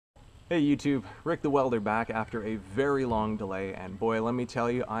Hey YouTube, Rick the Welder back after a very long delay, and boy, let me tell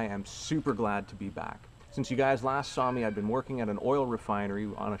you, I am super glad to be back. Since you guys last saw me, I've been working at an oil refinery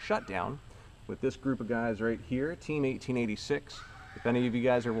on a shutdown with this group of guys right here, Team 1886. If any of you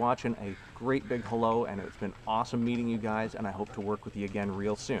guys are watching, a great big hello, and it's been awesome meeting you guys, and I hope to work with you again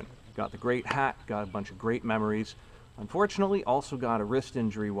real soon. Got the great hat, got a bunch of great memories. Unfortunately, also got a wrist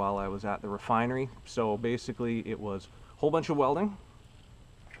injury while I was at the refinery, so basically it was a whole bunch of welding,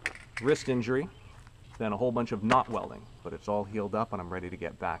 wrist injury, then a whole bunch of not welding, but it's all healed up and I'm ready to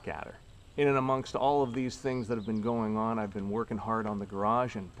get back at her. In and amongst all of these things that have been going on, I've been working hard on the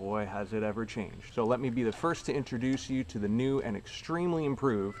garage, and boy has it ever changed. So let me be the first to introduce you to the new and extremely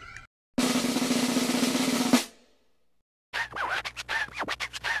improved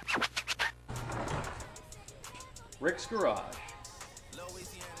Rick's Garage.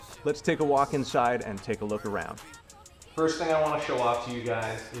 Let's take a walk inside and take a look around. First thing I want to show off to you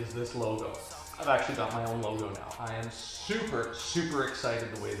guys is this logo. I've actually got my own logo now. I am super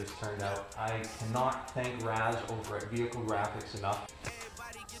excited the way this turned out. I cannot thank Raz over at Vehicle Graphics enough.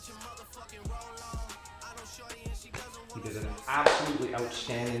 He did an absolutely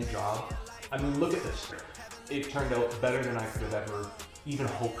outstanding job. I mean, look at this. It turned out better than I could have ever even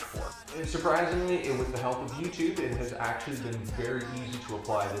hoped for. And surprisingly, with the help of YouTube, it has actually been very easy to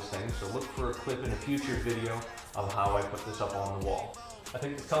apply this thing, so look for a clip in a future video of how I put this up on the wall. I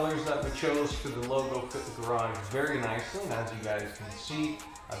think the colors that we chose for the logo fit the garage very nicely, and as you guys can see,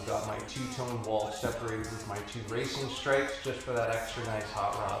 I've got my two-tone wall separated with my two racing stripes just for that extra nice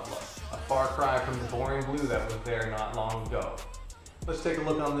hot rod look. A far cry from the boring blue that was there not long ago. Let's take a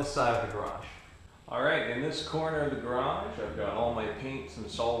look on this side of the garage. Alright, in this corner of the garage, I've got all my paints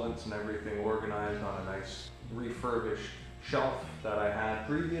and solvents and everything organized on a nice refurbished shelf that I had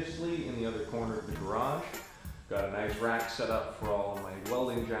previously in the other corner of the garage. Got a nice rack set up for all of my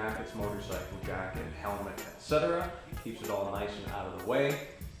welding jackets, motorcycle jacket, helmet, etc. Keeps it all nice and out of the way.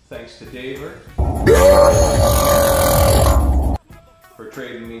 Thanks to Daver for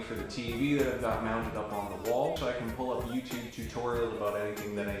trading me for the TV that I've got mounted up on the wall, so I can pull up YouTube tutorials about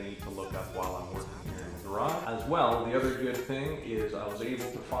anything that I need to look up while I'm working here in the garage. As well, the other good thing is I was able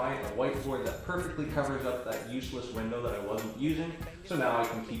to find a whiteboard that perfectly covers up that useless window that I wasn't using, so now I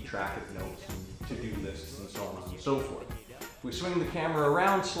can keep track of notes and to-do lists and so on and so forth. If we swing the camera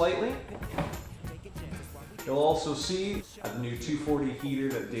around slightly, you'll also see the new 240 heater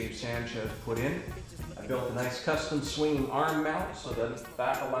that Dave Sanchez put in. I built a nice custom swinging arm mount so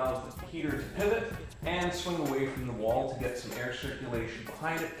that allows the heater to pivot and swing away from the wall to get some air circulation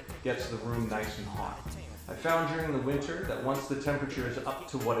behind it, gets the room nice and hot. I found during the winter that once the temperature is up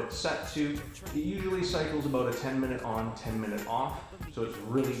to what it's set to, it usually cycles about a 10-minute on, 10-minute off, so it's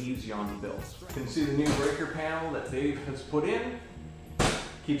really easy on the builds. You can see the new breaker panel that Dave has put in.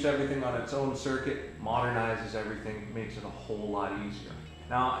 Keeps everything on its own circuit, modernizes everything, makes it a whole lot easier.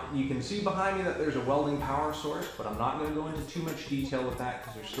 Now, you can see behind me that there's a welding power source, but I'm not going to go into too much detail with that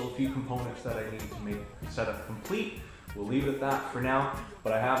because there's still a few components that I need to make the setup complete. We'll leave it at that for now,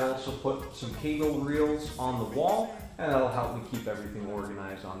 but I have also put some cable reels on the wall, and that'll help me keep everything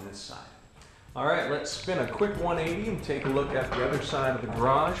organized on this side. Alright, let's spin a quick 180 and take a look at the other side of the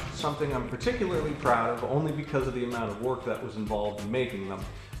garage. Something I'm particularly proud of, only because of the amount of work that was involved in making them,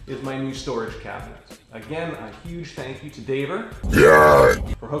 is my new storage cabinets. Again, a huge thank you to Daver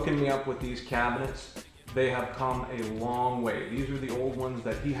for hooking me up with these cabinets. They have come a long way. These are the old ones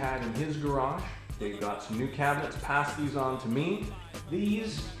that he had in his garage. They've got some new cabinets, passed these on to me.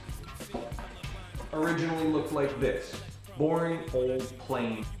 These originally looked like this. Boring, old,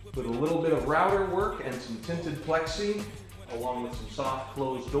 plain, with a little bit of router work and some tinted plexi, along with some soft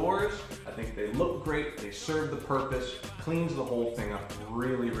closed doors. I think they look great, they serve the purpose, cleans the whole thing up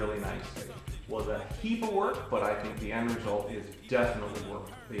really nicely. Was a heap of work, but I think the end result is definitely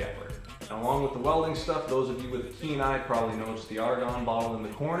worth the effort. And along with the welding stuff, those of you with a keen eye probably noticed the argon bottle in the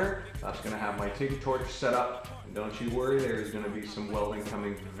corner. That's going to have my TIG torch set up, and don't you worry, there's going to be some welding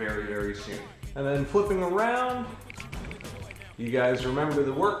coming very soon. And then flipping around, you guys remember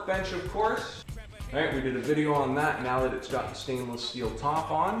the workbench, of course. Alright, we did a video on that. Now that it's got the stainless steel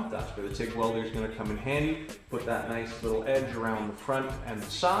top on, that's where the TIG welder is going to come in handy. Put that nice little edge around the front and the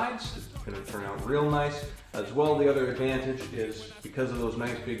sides. It's going to turn out real nice. As well, the other advantage is because of those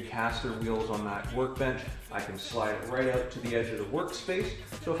nice big caster wheels on that workbench, I can slide it right out to the edge of the workspace.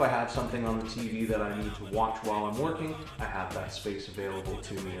 So if I have something on the TV that I need to watch while I'm working, I have that space available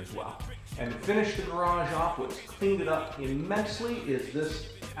to me as well. And to finish the garage off, what's cleaned it up immensely is this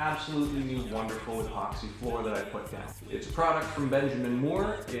absolutely new wonderful epoxy floor that I put down. It's a product from Benjamin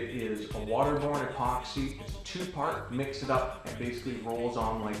Moore. It is a waterborne epoxy. It's a two-part, mix it up, and basically rolls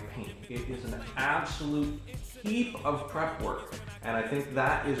on like paint. It is an absolute heap of prep work, and I think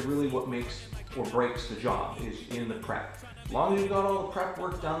that is really what makes or breaks the job, is in the prep. As long as you've got all the prep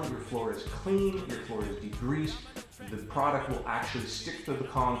work done, your floor is clean, your floor is degreased, the product will actually stick to the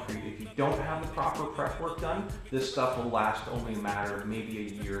concrete. If you don't have the proper prep work done, this stuff will last only a matter of maybe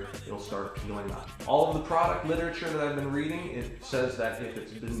a year. It'll start peeling up. All of the product literature that I've been reading, it says that if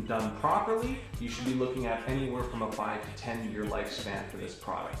it's been done properly, you should be looking at anywhere from a 5 to 10 year lifespan for this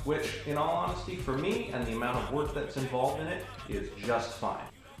product, which in all honesty for me and the amount of work that's involved in it is just fine.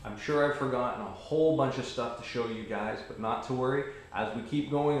 I'm sure I've forgotten a whole bunch of stuff to show you guys, but not to worry. As we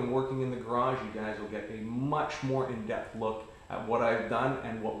keep going and working in the garage, you guys will get a much more in-depth look at what I've done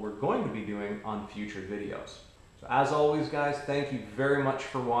and what we're going to be doing on future videos. So as always, guys, thank you very much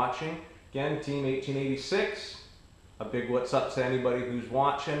for watching. Again, Team 1886, a big what's up to anybody who's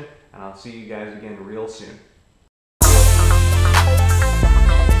watching, and I'll see you guys again real soon.